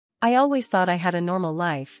I always thought I had a normal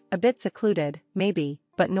life, a bit secluded, maybe,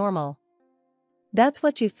 but normal. That's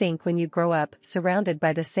what you think when you grow up, surrounded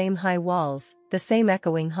by the same high walls, the same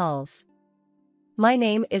echoing halls. My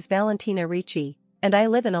name is Valentina Ricci, and I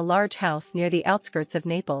live in a large house near the outskirts of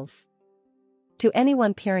Naples. To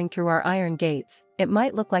anyone peering through our iron gates, it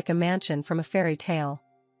might look like a mansion from a fairy tale.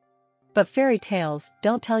 But fairy tales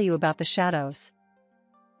don't tell you about the shadows.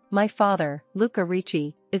 My father, Luca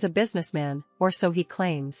Ricci, is a businessman, or so he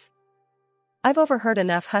claims. I've overheard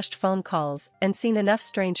enough hushed phone calls and seen enough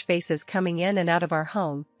strange faces coming in and out of our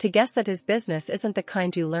home to guess that his business isn't the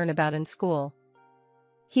kind you learn about in school.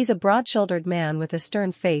 He's a broad-shouldered man with a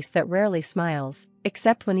stern face that rarely smiles,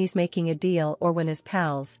 except when he's making a deal or when his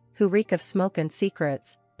pals, who reek of smoke and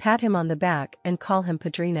secrets, pat him on the back and call him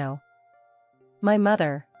Padrino. My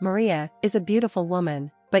mother, Maria, is a beautiful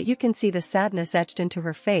woman, but you can see the sadness etched into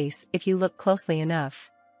her face if you look closely enough.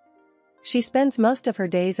 She spends most of her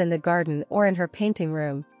days in the garden or in her painting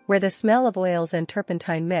room, where the smell of oils and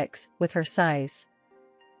turpentine mix with her sighs.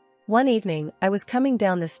 One evening I was coming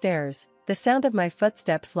down the stairs, the sound of my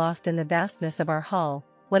footsteps lost in the vastness of our hall,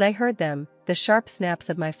 when I heard them, the sharp snaps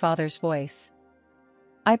of my father's voice.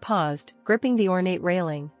 I paused, gripping the ornate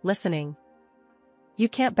railing, listening. "You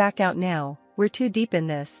can't back out now, we're too deep in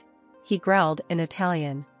this," he growled in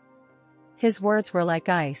Italian. His words were like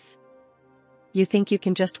ice. "You think you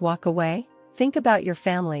can just walk away? Think about your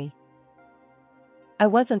family." I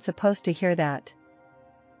wasn't supposed to hear that.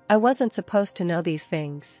 I wasn't supposed to know these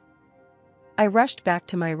things. I rushed back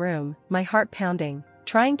to my room, my heart pounding,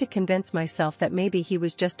 trying to convince myself that maybe he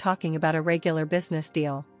was just talking about a regular business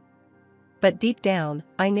deal. But deep down,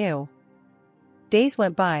 I knew. Days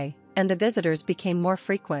went by, and the visitors became more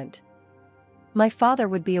frequent. My father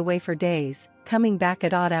would be away for days, coming back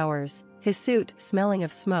at odd hours, his suit smelling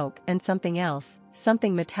of smoke and something else,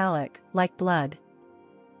 something metallic, like blood.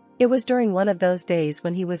 It was during one of those days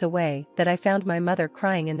when he was away that I found my mother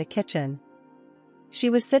crying in the kitchen. She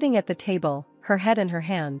was sitting at the table, her head in her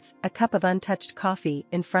hands, a cup of untouched coffee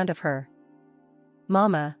in front of her.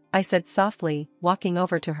 "Mama," I said softly, walking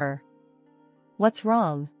over to her. "What's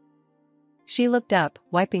wrong?" She looked up,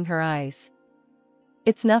 wiping her eyes.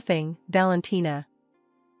 "It's nothing, Valentina.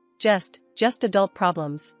 Just adult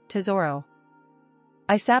problems, tesoro."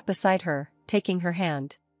 I sat beside her, taking her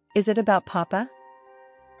hand. "Is it about Papa?"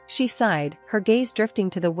 She sighed, her gaze drifting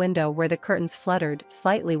to the window where the curtains fluttered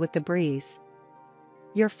slightly with the breeze.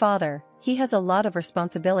 "Your father, he has a lot of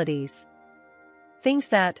responsibilities. Things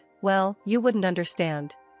that, well, you wouldn't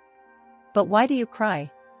understand." "But why do you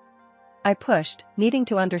cry?" I pushed, needing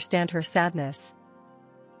to understand her sadness.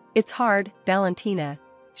 "It's hard, Valentina,"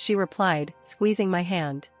 she replied, squeezing my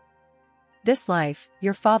hand. "This life,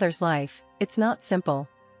 your father's life, it's not simple.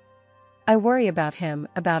 I worry about him,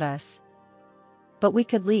 about us. But we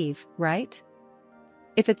could leave, right?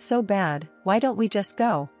 If it's so bad, why don't we just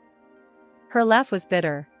go?" Her laugh was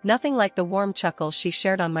bitter, nothing like the warm chuckles she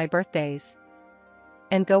shared on my birthdays.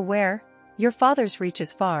 "And go where? Your father's reach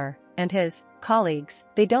is far, and his colleagues,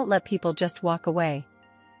 they don't let people just walk away."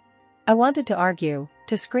 I wanted to argue,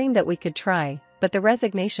 to scream that we could try, but the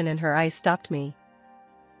resignation in her eyes stopped me.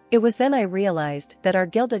 It was then I realized that our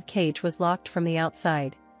gilded cage was locked from the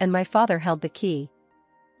outside, and my father held the key.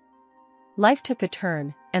 Life took a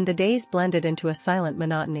turn, and the days blended into a silent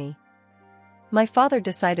monotony. My father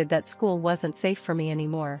decided that school wasn't safe for me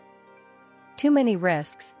anymore. "Too many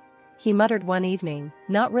risks," he muttered one evening,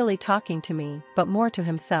 not really talking to me, but more to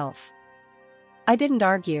himself. I didn't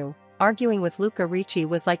argue. Arguing with Luca Ricci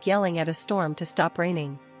was like yelling at a storm to stop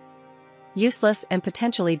raining. Useless and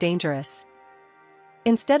potentially dangerous.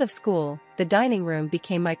 Instead of school, the dining room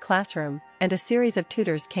became my classroom, and a series of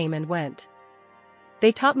tutors came and went.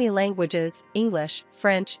 They taught me languages, English,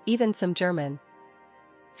 French, even some German.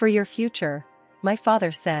 "For your future," my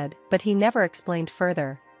father said, but he never explained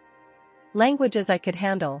further. Languages I could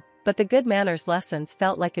handle, but the good manners lessons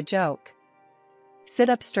felt like a joke. "Sit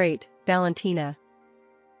up straight, Valentina.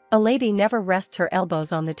 A lady never rests her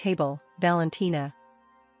elbows on the table, Valentina.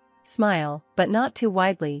 Smile, but not too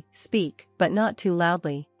widely, speak, but not too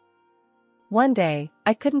loudly." One day,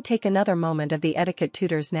 I couldn't take another moment of the etiquette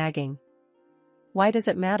tutor's nagging. "Why does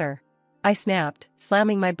it matter?" I snapped,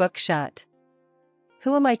 slamming my book shut.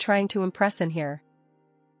 "Who am I trying to impress in here?"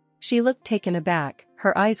 She looked taken aback,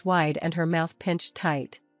 her eyes wide and her mouth pinched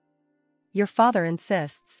tight. "Your father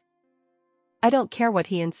insists." "I don't care what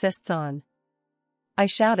he insists on," I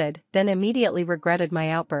shouted, then immediately regretted my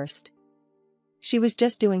outburst. She was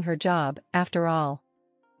just doing her job, after all.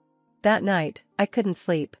 That night, I couldn't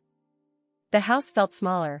sleep. The house felt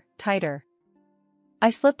smaller, tighter. I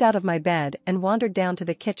slipped out of my bed and wandered down to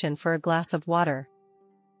the kitchen for a glass of water.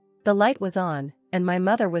 The light was on, and my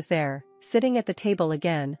mother was there, sitting at the table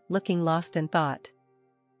again, looking lost in thought.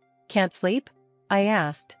 "Can't sleep?" I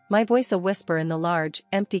asked, my voice a whisper in the large,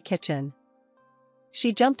 empty kitchen.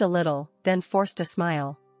 She jumped a little, then forced a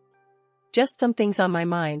smile. "Just some things on my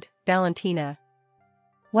mind, Valentina."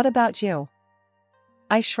 "What about you?"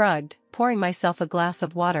 I shrugged, pouring myself a glass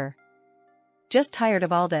of water. "Just tired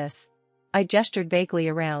of all this." I gestured vaguely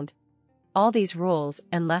around. "All these rules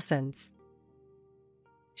and lessons."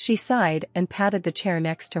 She sighed and patted the chair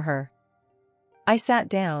next to her. I sat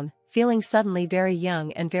down, feeling suddenly very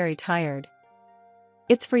young and very tired.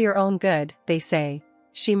 "It's for your own good, they say,"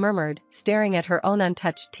 she murmured, staring at her own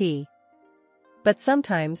untouched tea. "But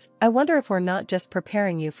sometimes, I wonder if we're not just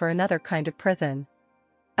preparing you for another kind of prison."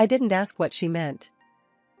 I didn't ask what she meant.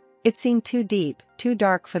 It seemed too deep, too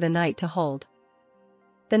dark for the night to hold.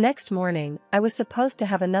 The next morning, I was supposed to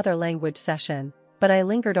have another language session, but I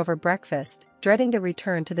lingered over breakfast, dreading the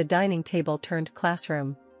return to the dining table turned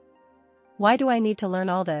classroom. "Why do I need to learn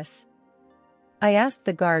all this?" I asked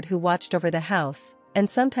the guard who watched over the house, and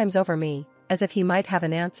sometimes over me, as if he might have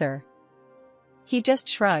an answer. He just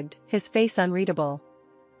shrugged, his face unreadable.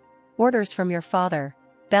 "Orders from your father.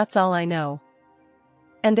 That's all I know."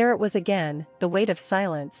 And there it was again, the weight of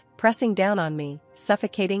silence, pressing down on me,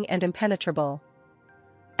 suffocating and impenetrable.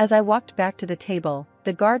 As I walked back to the table,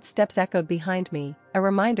 the guard's steps echoed behind me, a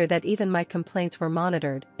reminder that even my complaints were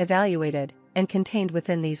monitored, evaluated, and contained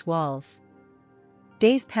within these walls.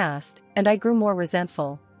 Days passed, and I grew more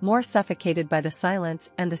resentful, more suffocated by the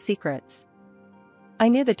silence and the secrets. I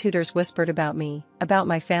knew the tutors whispered about me, about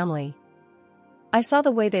my family. I saw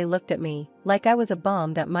the way they looked at me, like I was a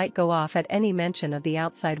bomb that might go off at any mention of the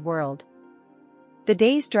outside world. The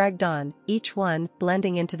days dragged on, each one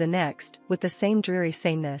blending into the next, with the same dreary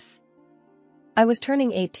sameness. I was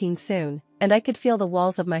turning 18 soon, and I could feel the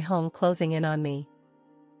walls of my home closing in on me.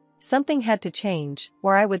 Something had to change,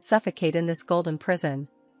 or I would suffocate in this golden prison.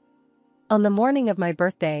 On the morning of my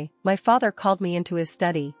birthday, my father called me into his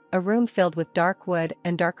study, a room filled with dark wood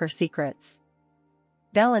and darker secrets.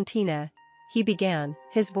 "Valentina," he began,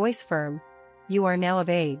 his voice firm, "you are now of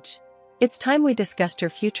age. It's time we discussed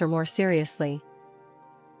your future more seriously."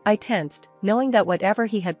 I tensed, knowing that whatever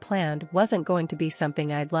he had planned wasn't going to be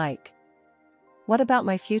something I'd like. "What about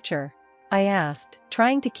my future?" I asked,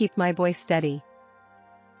 trying to keep my voice steady.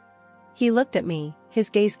 He looked at me, his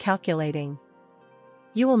gaze calculating.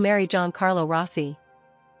 "You will marry Giancarlo Rossi.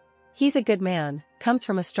 He's a good man, comes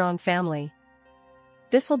from a strong family.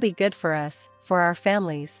 This will be good for us, for our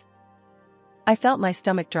families." I felt my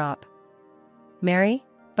stomach drop. "Marry?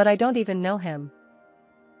 But I don't even know him."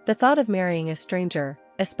 The thought of marrying a stranger,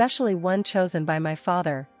 especially one chosen by my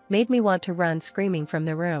father, made me want to run screaming from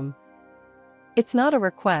the room. "It's not a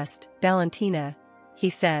request, Valentina," he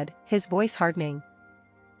said, his voice hardening.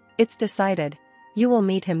 "It's decided. You will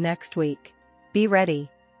meet him next week. Be ready."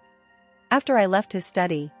 After I left his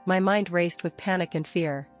study, my mind raced with panic and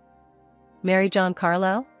fear. Marry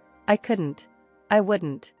Giancarlo? I couldn't. I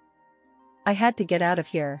wouldn't. I had to get out of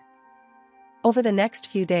here. Over the next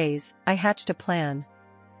few days, I hatched a plan.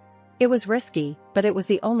 It was risky, but it was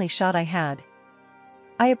the only shot I had.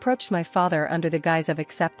 I approached my father under the guise of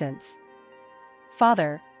acceptance.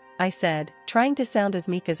 "Father," I said, trying to sound as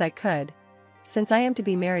meek as I could, "since I am to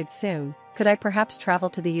be married soon, could I perhaps travel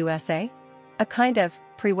to the USA? A kind of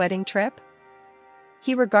pre-wedding trip?"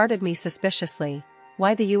 He regarded me suspiciously.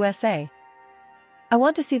 "Why the USA?" "I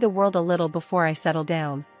want to see the world a little before I settle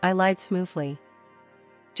down," I lied smoothly.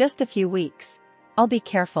 "Just a few weeks. I'll be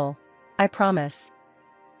careful. I promise."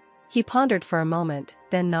 He pondered for a moment,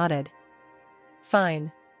 then nodded.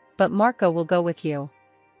 "Fine. But Marco will go with you.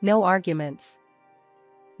 No arguments."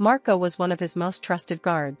 Marco was one of his most trusted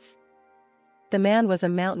guards. The man was a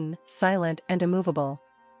mountain, silent and immovable.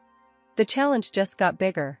 The challenge just got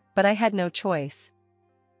bigger, but I had no choice.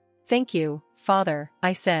 "Thank you, Father,"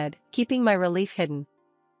 I said, keeping my relief hidden.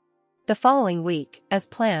 The following week, as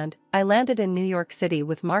planned, I landed in New York City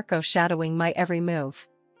with Marco shadowing my every move.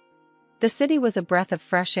 The city was a breath of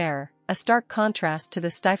fresh air, a stark contrast to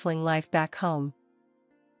the stifling life back home.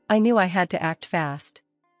 I knew I had to act fast.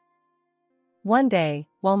 One day,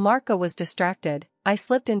 while Marco was distracted, I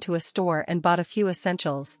slipped into a store and bought a few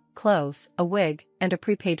essentials, clothes, a wig, and a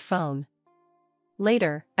prepaid phone.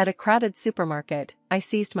 Later, at a crowded supermarket, I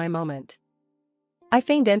seized my moment. I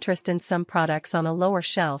feigned interest in some products on a lower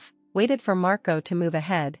shelf, waited for Marco to move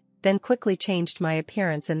ahead, then quickly changed my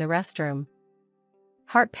appearance in the restroom.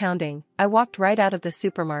 Heart pounding, I walked right out of the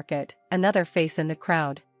supermarket, another face in the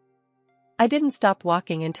crowd. I didn't stop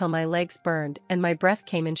walking until my legs burned and my breath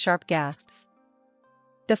came in sharp gasps.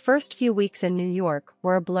 The first few weeks in New York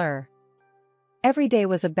were a blur. Every day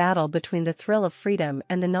was a battle between the thrill of freedom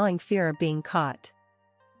and the gnawing fear of being caught.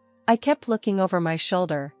 I kept looking over my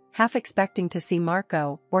shoulder, half expecting to see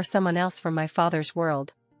Marco or someone else from my father's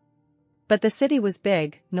world. But the city was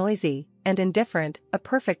big, noisy, and indifferent, a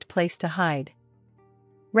perfect place to hide.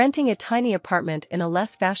 Renting a tiny apartment in a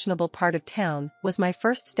less fashionable part of town was my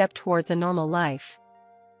first step towards a normal life.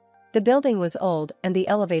 The building was old and the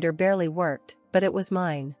elevator barely worked, but it was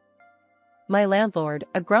mine. My landlord,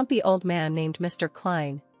 a grumpy old man named Mr.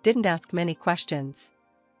 Klein, didn't ask many questions.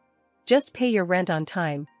 "Just pay your rent on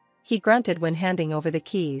time," he grunted when handing over the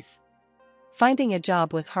keys. Finding a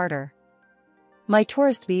job was harder. My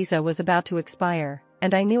tourist visa was about to expire,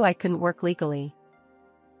 and I knew I couldn't work legally.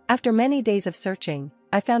 After many days of searching,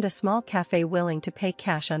 I found a small cafe willing to pay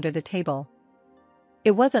cash under the table.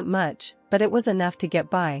 It wasn't much, but it was enough to get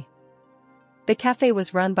by. The cafe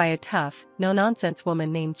was run by a tough, no-nonsense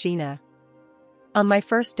woman named Gina. On my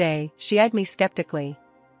first day, she eyed me skeptically.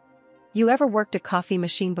 "You ever worked a coffee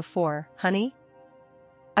machine before, honey?"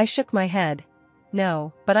 I shook my head.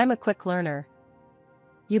 "No, but I'm a quick learner."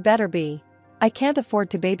 "You better be. I can't afford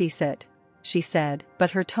to babysit," she said,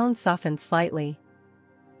 but her tone softened slightly.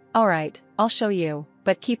 "All right, I'll show you,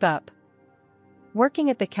 but keep up." Working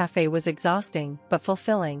at the cafe was exhausting, but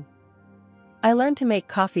fulfilling. I learned to make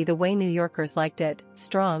coffee the way New Yorkers liked it,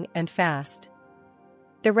 strong and fast.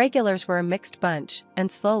 The regulars were a mixed bunch,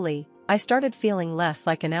 and slowly, I started feeling less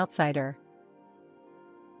like an outsider.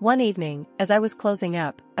 One evening, as I was closing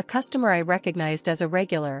up, a customer I recognized as a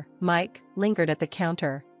regular, Mike, lingered at the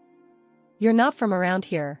counter. "You're not from around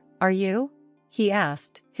here, are you?" he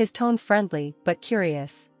asked, his tone friendly but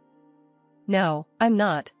curious. "No, I'm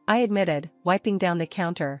not," I admitted, wiping down the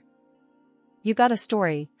counter. "You got a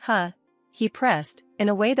story, huh?" he pressed, in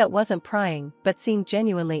a way that wasn't prying but seemed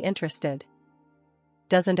genuinely interested.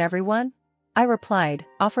 "Doesn't everyone?" I replied,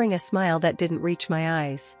 offering a smile that didn't reach my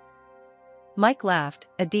eyes. Mike laughed,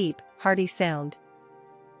 a deep, hearty sound.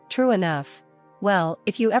 "True enough. Well,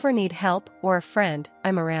 if you ever need help or a friend,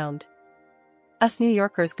 I'm around. Us New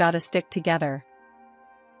Yorkers gotta stick together."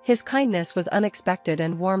 His kindness was unexpected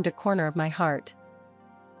and warmed a corner of my heart.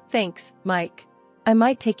 "Thanks, Mike. I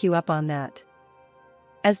might take you up on that."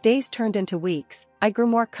 As days turned into weeks, I grew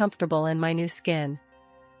more comfortable in my new skin.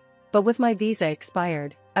 But with my visa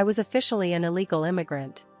expired, I was officially an illegal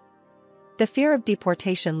immigrant. The fear of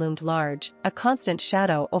deportation loomed large, a constant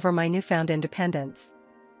shadow over my newfound independence.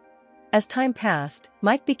 As time passed,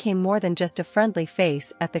 Mike became more than just a friendly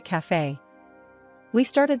face at the cafe. We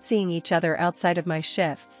started seeing each other outside of my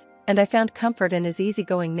shifts, and I found comfort in his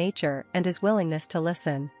easygoing nature and his willingness to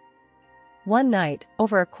listen. One night,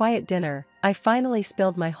 over a quiet dinner, I finally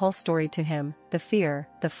spilled my whole story to him, the fear,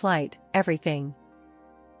 the flight, everything.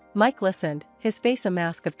 Mike listened, his face a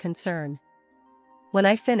mask of concern. When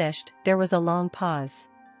I finished, there was a long pause.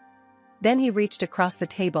 Then he reached across the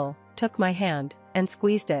table, took my hand, and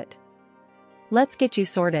squeezed it. "Let's get you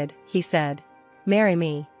sorted," he said. "Marry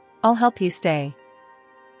me. I'll help you stay."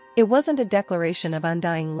 It wasn't a declaration of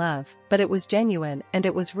undying love, but it was genuine and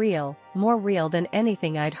it was real, more real than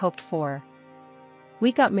anything I'd hoped for.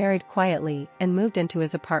 We got married quietly and moved into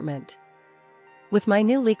his apartment. With my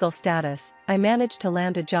new legal status, I managed to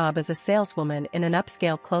land a job as a saleswoman in an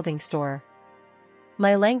upscale clothing store.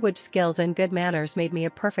 My language skills and good manners made me a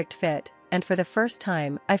perfect fit, and for the first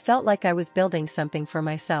time, I felt like I was building something for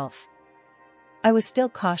myself. I was still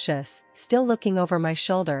cautious, still looking over my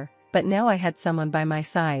shoulder, but now I had someone by my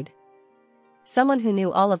side. Someone who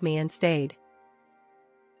knew all of me and stayed.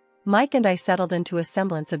 Mike and I settled into a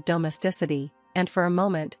semblance of domesticity, and for a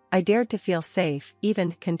moment, I dared to feel safe,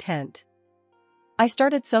 even content. I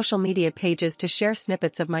started social media pages to share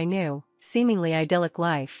snippets of my new, seemingly idyllic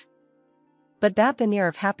life. But that veneer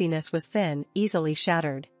of happiness was thin, easily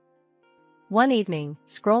shattered. One evening,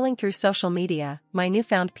 scrolling through social media, my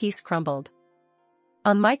newfound peace crumbled.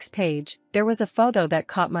 On Mike's page, there was a photo that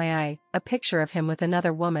caught my eye, a picture of him with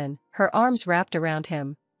another woman, her arms wrapped around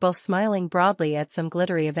him, both smiling broadly at some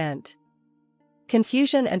glittery event.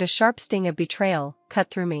 Confusion and a sharp sting of betrayal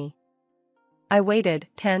cut through me. I waited,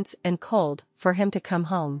 tense and cold, for him to come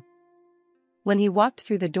home. When he walked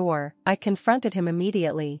through the door, I confronted him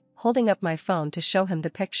immediately, holding up my phone to show him the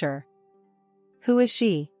picture. "Who is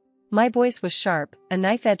she?" My voice was sharp, a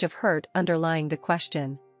knife edge of hurt underlying the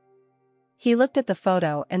question. He looked at the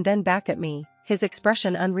photo and then back at me, his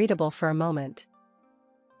expression unreadable for a moment.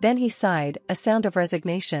 Then he sighed, a sound of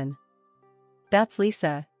resignation. "That's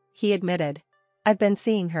Lisa," he admitted. "I've been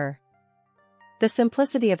seeing her." The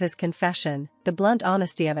simplicity of his confession, the blunt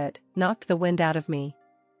honesty of it, knocked the wind out of me.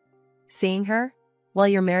 "Seeing her? While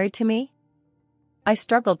you're married to me?" I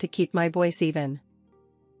struggled to keep my voice even.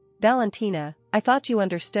 "Valentina, I thought you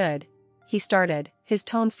understood, he started, his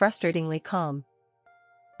tone frustratingly calm.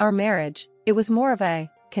 Our marriage, it was more of a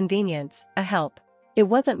convenience, a help. It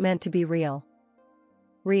wasn't meant to be real.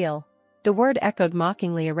 Real. The word echoed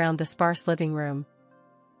mockingly around the sparse living room.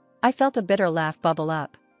 I felt a bitter laugh bubble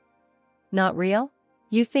up. Not real?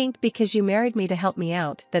 You think because you married me to help me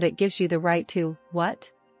out that it gives you the right to,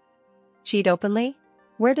 what? Cheat openly?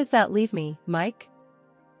 Where does that leave me, Mike?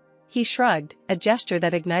 He shrugged, a gesture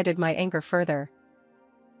that ignited my anger further.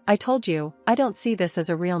 I told you, I don't see this as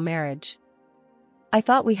a real marriage. I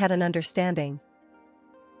thought we had an understanding.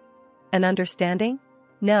 An understanding?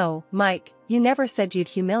 No, Mike, you never said you'd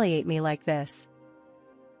humiliate me like this.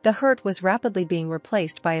 The hurt was rapidly being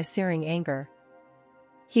replaced by a searing anger.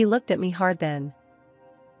 He looked at me hard then.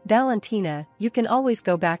 Valentina, you can always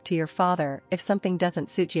go back to your father if something doesn't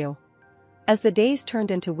suit you. As the days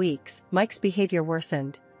turned into weeks, Mike's behavior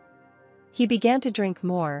worsened. He began to drink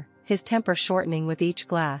more, his temper shortening with each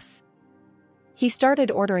glass. He started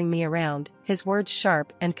ordering me around, his words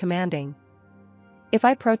sharp and commanding. If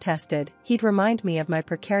I protested, he'd remind me of my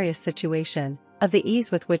precarious situation, of the ease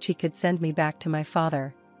with which he could send me back to my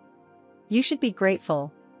father. You should be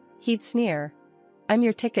grateful, he'd sneer. I'm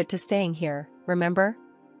your ticket to staying here, remember?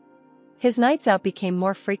 His nights out became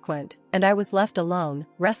more frequent, and I was left alone,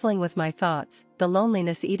 wrestling with my thoughts, the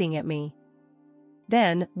loneliness eating at me.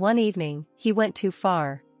 Then, one evening, he went too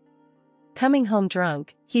far. Coming home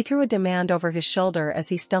drunk, he threw a demand over his shoulder as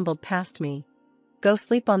he stumbled past me. Go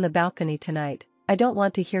sleep on the balcony tonight, I don't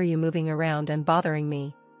want to hear you moving around and bothering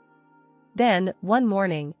me. Then, one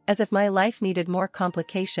morning, as if my life needed more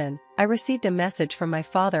complication, I received a message from my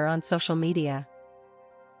father on social media.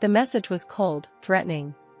 The message was cold,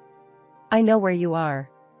 threatening. I know where you are.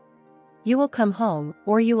 You will come home,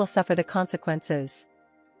 or you will suffer the consequences.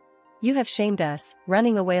 You have shamed us,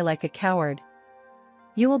 running away like a coward.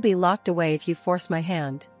 You will be locked away if you force my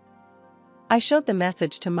hand. I showed the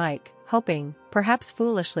message to Mike, hoping, perhaps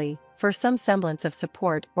foolishly, for some semblance of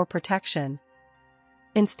support or protection.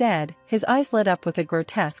 Instead, his eyes lit up with a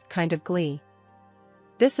grotesque kind of glee.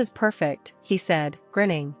 This is perfect, he said,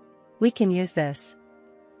 grinning. We can use this.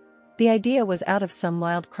 The idea was out of some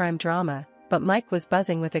wild crime drama, but Mike was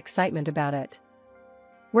buzzing with excitement about it.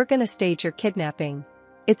 We're gonna stage your kidnapping.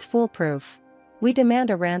 It's foolproof. We demand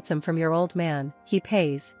a ransom from your old man, he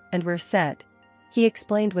pays, and we're set, he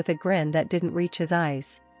explained with a grin that didn't reach his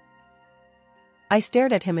eyes. I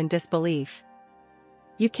stared at him in disbelief.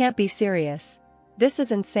 You can't be serious. This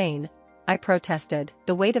is insane, I protested,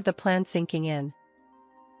 the weight of the plan sinking in.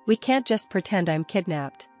 We can't just pretend I'm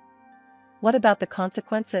kidnapped. What about the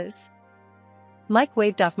consequences? Mike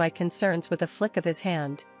waved off my concerns with a flick of his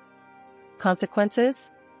hand. Consequences?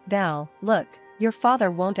 Val, look, your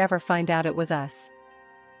father won't ever find out it was us.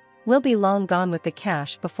 We'll be long gone with the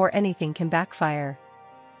cash before anything can backfire.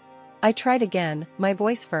 I tried again, my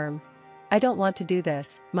voice firm. I don't want to do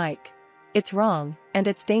this, Mike. It's wrong, and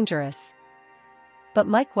it's dangerous. But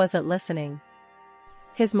Mike wasn't listening.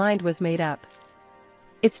 His mind was made up.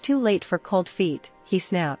 It's too late for cold feet, he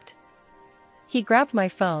snapped. He grabbed my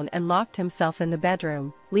phone and locked himself in the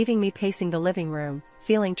bedroom, leaving me pacing the living room,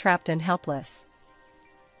 feeling trapped and helpless.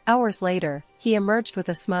 Hours later, he emerged with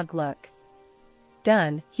a smug look.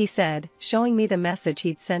 Done, he said, showing me the message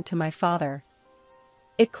he'd sent to my father.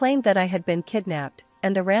 It claimed that I had been kidnapped,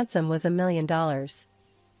 and the ransom was $1 million.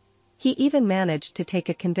 He even managed to take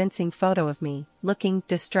a convincing photo of me, looking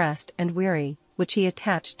distressed and weary, which he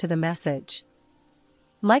attached to the message.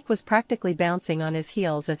 Mike was practically bouncing on his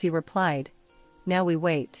heels as he replied, Now we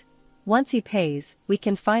wait. Once he pays, we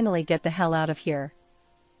can finally get the hell out of here.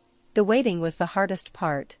 The waiting was the hardest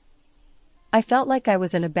part. I felt like I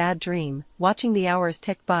was in a bad dream, watching the hours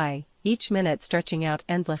tick by, each minute stretching out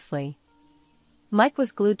endlessly. Mike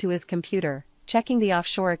was glued to his computer, checking the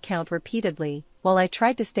offshore account repeatedly, while I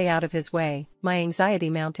tried to stay out of his way, my anxiety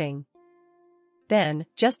mounting. Then,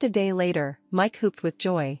 just a day later, Mike whooped with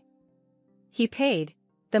joy. He paid.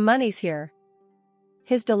 The money's here.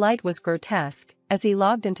 His delight was grotesque, as he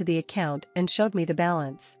logged into the account and showed me the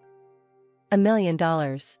balance. $1 million.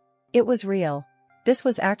 It was real. This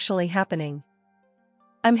was actually happening.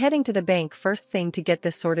 I'm heading to the bank first thing to get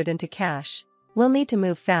this sorted into cash. We'll need to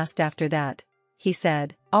move fast after that, he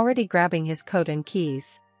said, already grabbing his coat and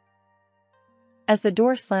keys. As the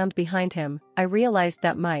door slammed behind him, I realized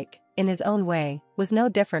that Mike, in his own way, was no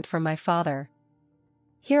different from my father.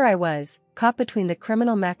 Here I was, caught between the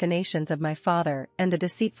criminal machinations of my father and the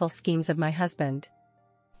deceitful schemes of my husband.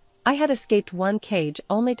 I had escaped one cage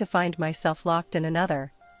only to find myself locked in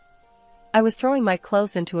another. I was throwing my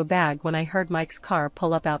clothes into a bag when I heard Mike's car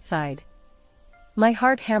pull up outside. My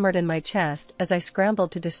heart hammered in my chest as I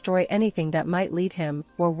scrambled to destroy anything that might lead him,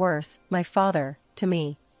 or worse, my father, to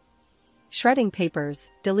me. Shredding papers,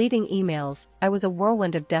 deleting emails, I was a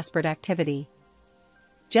whirlwind of desperate activity.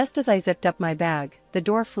 Just as I zipped up my bag, the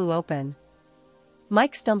door flew open.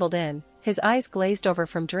 Mike stumbled in, his eyes glazed over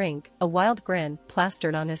from drink, a wild grin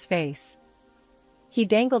plastered on his face. He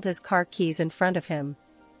dangled his car keys in front of him.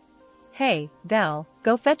 "Hey, Val,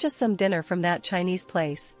 go fetch us some dinner from that Chinese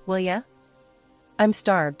place, will ya? I'm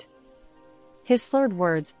starved." His slurred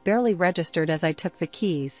words barely registered as I took the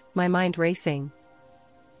keys, my mind racing.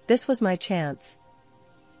 This was my chance.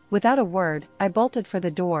 Without a word, I bolted for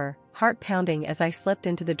the door, heart pounding as I slipped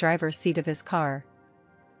into the driver's seat of his car.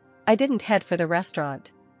 I didn't head for the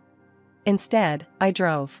restaurant. Instead, I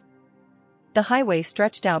drove. The highway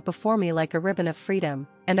stretched out before me like a ribbon of freedom,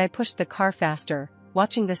 and I pushed the car faster,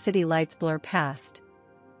 watching the city lights blur past.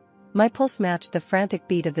 My pulse matched the frantic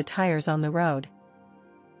beat of the tires on the road.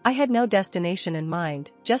 I had no destination in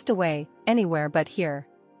mind, just a way, anywhere but here.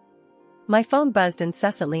 My phone buzzed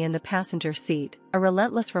incessantly in the passenger seat, a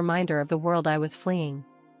relentless reminder of the world I was fleeing.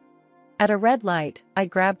 At a red light, I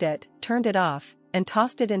grabbed it, turned it off, and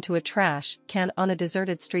tossed it into a trash can on a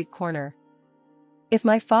deserted street corner. If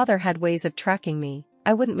my father had ways of tracking me,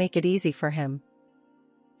 I wouldn't make it easy for him.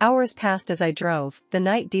 Hours passed as I drove, the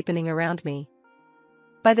night deepening around me.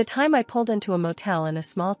 By the time I pulled into a motel in a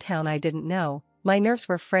small town I didn't know, my nerves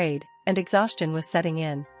were frayed, and exhaustion was setting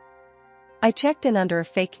in. I checked in under a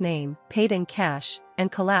fake name, paid in cash,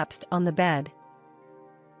 and collapsed on the bed.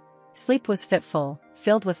 Sleep was fitful,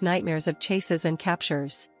 filled with nightmares of chases and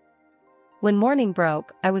captures. When morning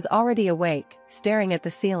broke, I was already awake, staring at the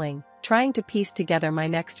ceiling, trying to piece together my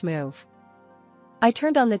next move. I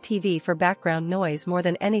turned on the TV for background noise more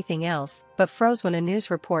than anything else, but froze when a news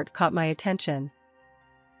report caught my attention.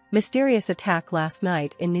 Mysterious attack last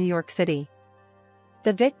night in New York City.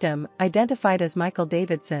 The victim, identified as Michael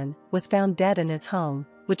Davidson, was found dead in his home,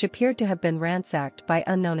 which appeared to have been ransacked by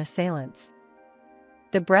unknown assailants.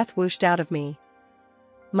 The breath whooshed out of me.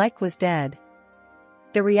 Mike was dead.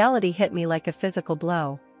 The reality hit me like a physical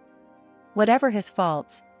blow. Whatever his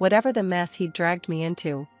faults, whatever the mess he'd dragged me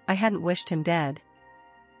into, I hadn't wished him dead.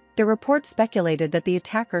 The report speculated that the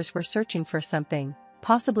attackers were searching for something,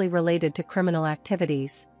 possibly related to criminal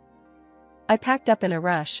activities. I packed up in a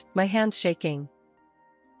rush, my hands shaking.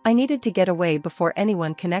 I needed to get away before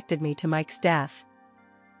anyone connected me to Mike's death.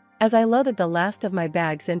 As I loaded the last of my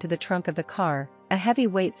bags into the trunk of the car, a heavy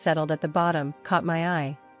weight settled at the bottom, caught my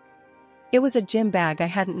eye. It was a gym bag I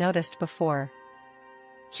hadn't noticed before.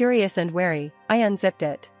 Curious and wary, I unzipped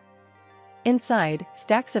it. Inside,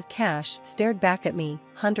 stacks of cash stared back at me,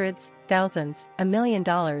 hundreds, thousands, $1 million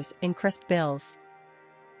in crisp bills.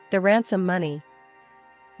 The ransom money.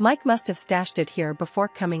 Mike must have stashed it here before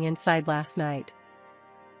coming inside last night.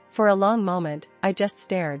 For a long moment, I just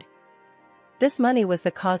stared. This money was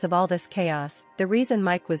the cause of all this chaos, the reason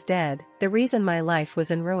Mike was dead, the reason my life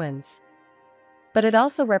was in ruins. But it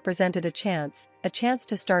also represented a chance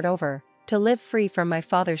to start over, to live free from my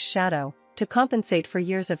father's shadow, to compensate for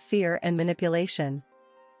years of fear and manipulation.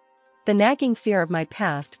 The nagging fear of my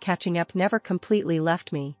past catching up never completely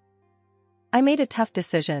left me. I made a tough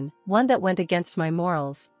decision, one that went against my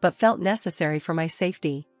morals, but felt necessary for my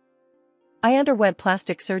safety. I underwent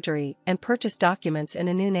plastic surgery and purchased documents in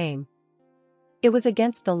a new name. It was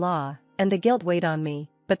against the law, and the guilt weighed on me,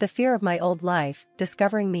 but the fear of my old life,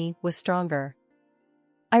 discovering me, was stronger.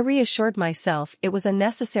 I reassured myself it was a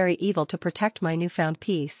necessary evil to protect my newfound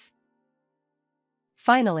peace.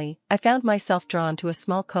 Finally, I found myself drawn to a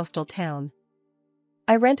small coastal town.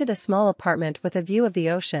 I rented a small apartment with a view of the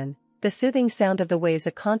ocean, the soothing sound of the waves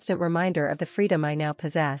a constant reminder of the freedom I now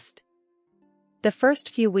possessed. The first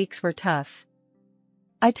few weeks were tough.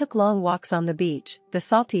 I took long walks on the beach, the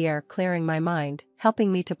salty air clearing my mind,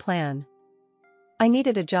 helping me to plan. I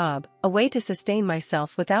needed a job, a way to sustain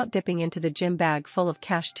myself without dipping into the gym bag full of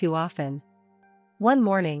cash too often. One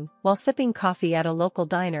morning, while sipping coffee at a local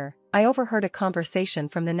diner, I overheard a conversation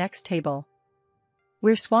from the next table.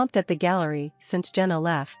 "We're swamped at the gallery since Jenna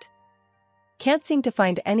left. Can't seem to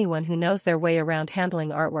find anyone who knows their way around handling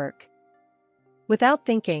artwork." Without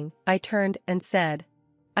thinking, I turned and said,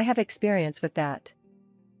 "I have experience with that."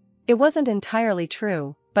 It wasn't entirely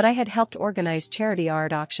true, but I had helped organize charity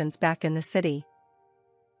art auctions back in the city.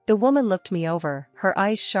 The woman looked me over, her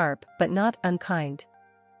eyes sharp but not unkind.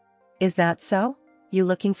 "Is that so? You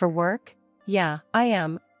looking for work?" "Yeah, I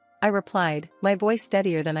am," I replied, my voice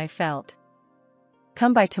steadier than I felt.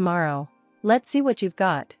 "Come by tomorrow. Let's see what you've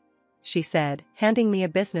got," she said, handing me a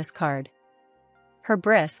business card. Her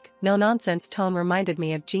brisk, no-nonsense tone reminded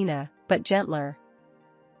me of Gina, but gentler.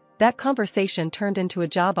 That conversation turned into a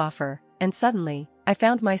job offer, and suddenly, I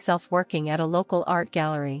found myself working at a local art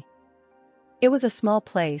gallery. It was a small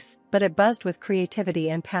place, but it buzzed with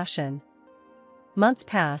creativity and passion. Months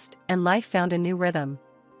passed, and life found a new rhythm.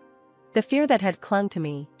 The fear that had clung to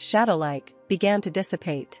me, shadow-like, began to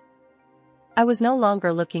dissipate. I was no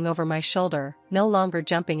longer looking over my shoulder, no longer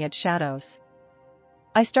jumping at shadows.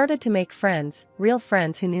 I started to make friends, real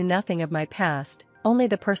friends who knew nothing of my past, only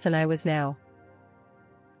the person I was now.